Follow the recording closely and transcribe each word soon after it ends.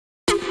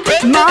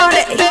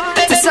Monday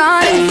to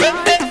Sunday,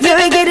 you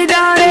will get it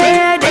on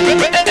it.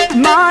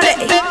 Monday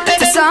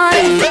to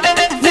Sunday,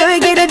 you will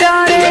get it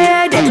on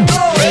it. You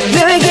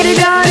will get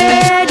it on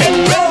it.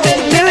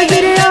 You will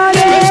get it on it.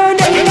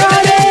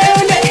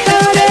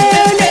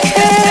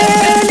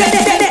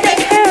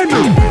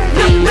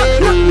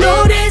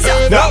 No days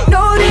off,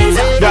 no days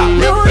off,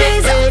 no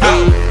days off,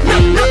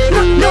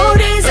 no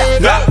days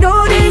off, no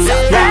days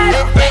off.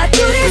 I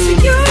do this for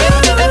you.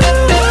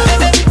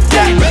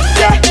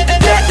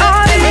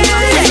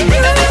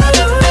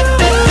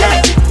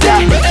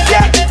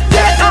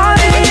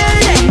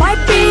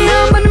 Might be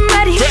young, but I'm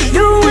ready.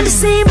 You want to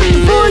see, but the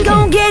boy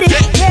gon' get it.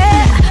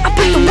 Yeah, I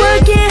put the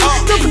work in,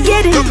 don't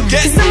forget it.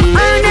 Cause I'ma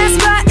earn that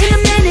spot in a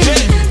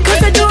minute.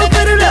 Cause I do it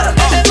for the love,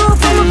 do it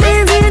for my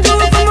fans and do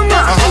it for my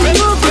mom.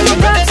 Do it for my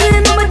pops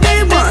and all my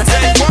day ones.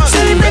 So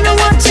you better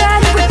watch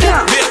out if we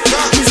come.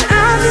 Cause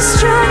I'm just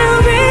trying to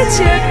reach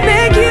you,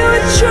 make you a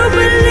true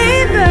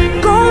believer.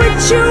 Go with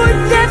you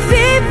with that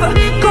fever.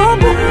 Go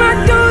put my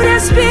through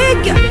that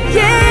speaker.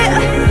 Yeah,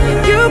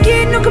 you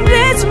get no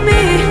complaints with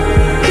me.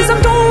 Cause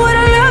I'm doing what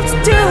I love to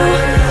do.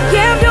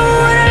 Yeah, I'm doing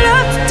what I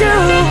love to do.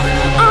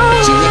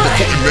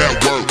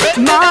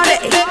 Monday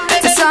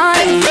to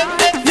Sunday,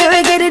 you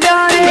will get it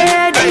on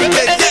it.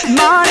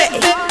 Monday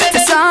to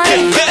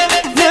Sunday,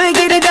 you will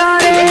get it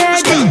on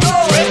it.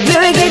 You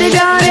will get it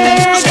on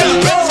it.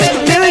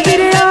 You will get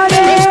it on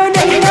it.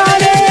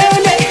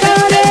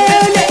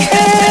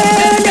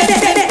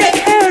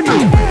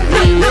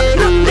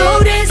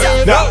 No days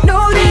off,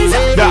 no days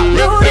off,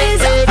 no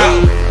days off,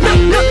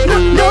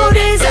 no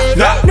days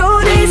off,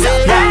 no days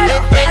off.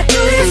 I do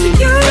this for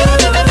you.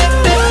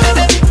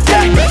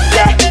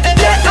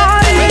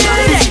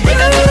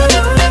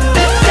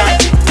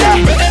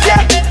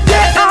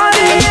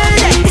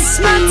 It's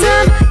my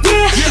time,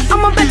 yeah,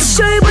 I'm about to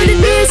show you what it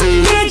is.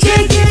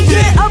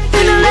 Yeah, up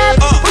in the lab,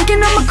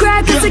 working on my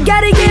craft. Cause I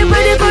gotta get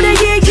ready for the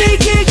yeah.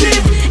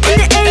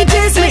 And it ain't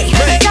just me,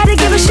 gotta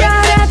give a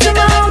shout out to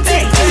my whole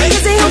team.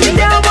 Cause they hold me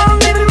down while I'm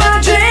living my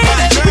dream.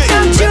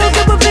 Without you,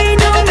 probably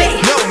know me.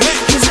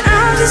 Cause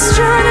I'm just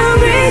trying to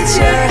reach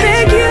you,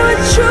 make you a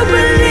true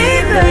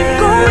believer.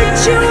 Go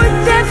with you with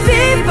that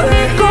fever.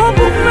 Go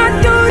put my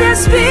through that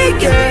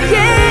speaker.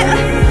 Yeah,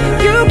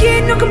 you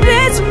get no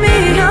complaints with me.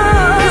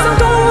 Cause I'm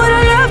doing what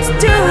I love to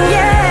do.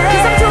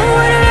 Cause I'm doing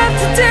what I love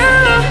to do.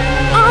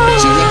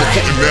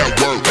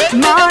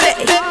 Monday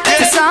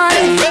to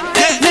Sunday,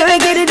 you will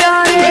get it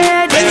on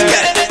it.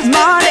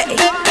 Monday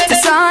to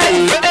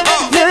Sunday,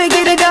 you will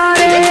get it on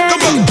it.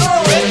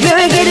 You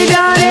will get it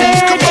on it.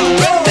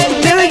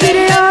 You will get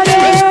it on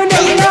it.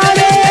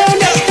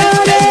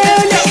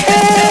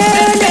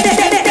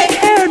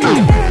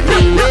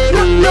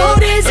 No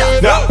days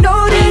off, no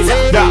days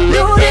off,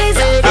 no days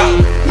off,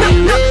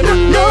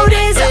 no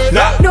days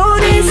off, no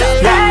days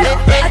off.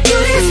 I do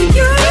this for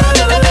you.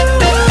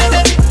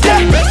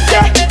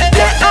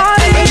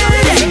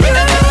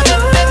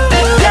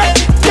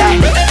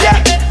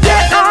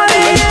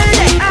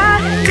 I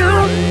do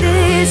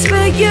this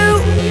for you.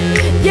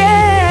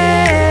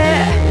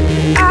 Yeah,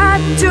 I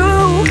do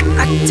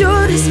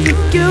this for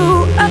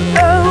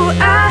you.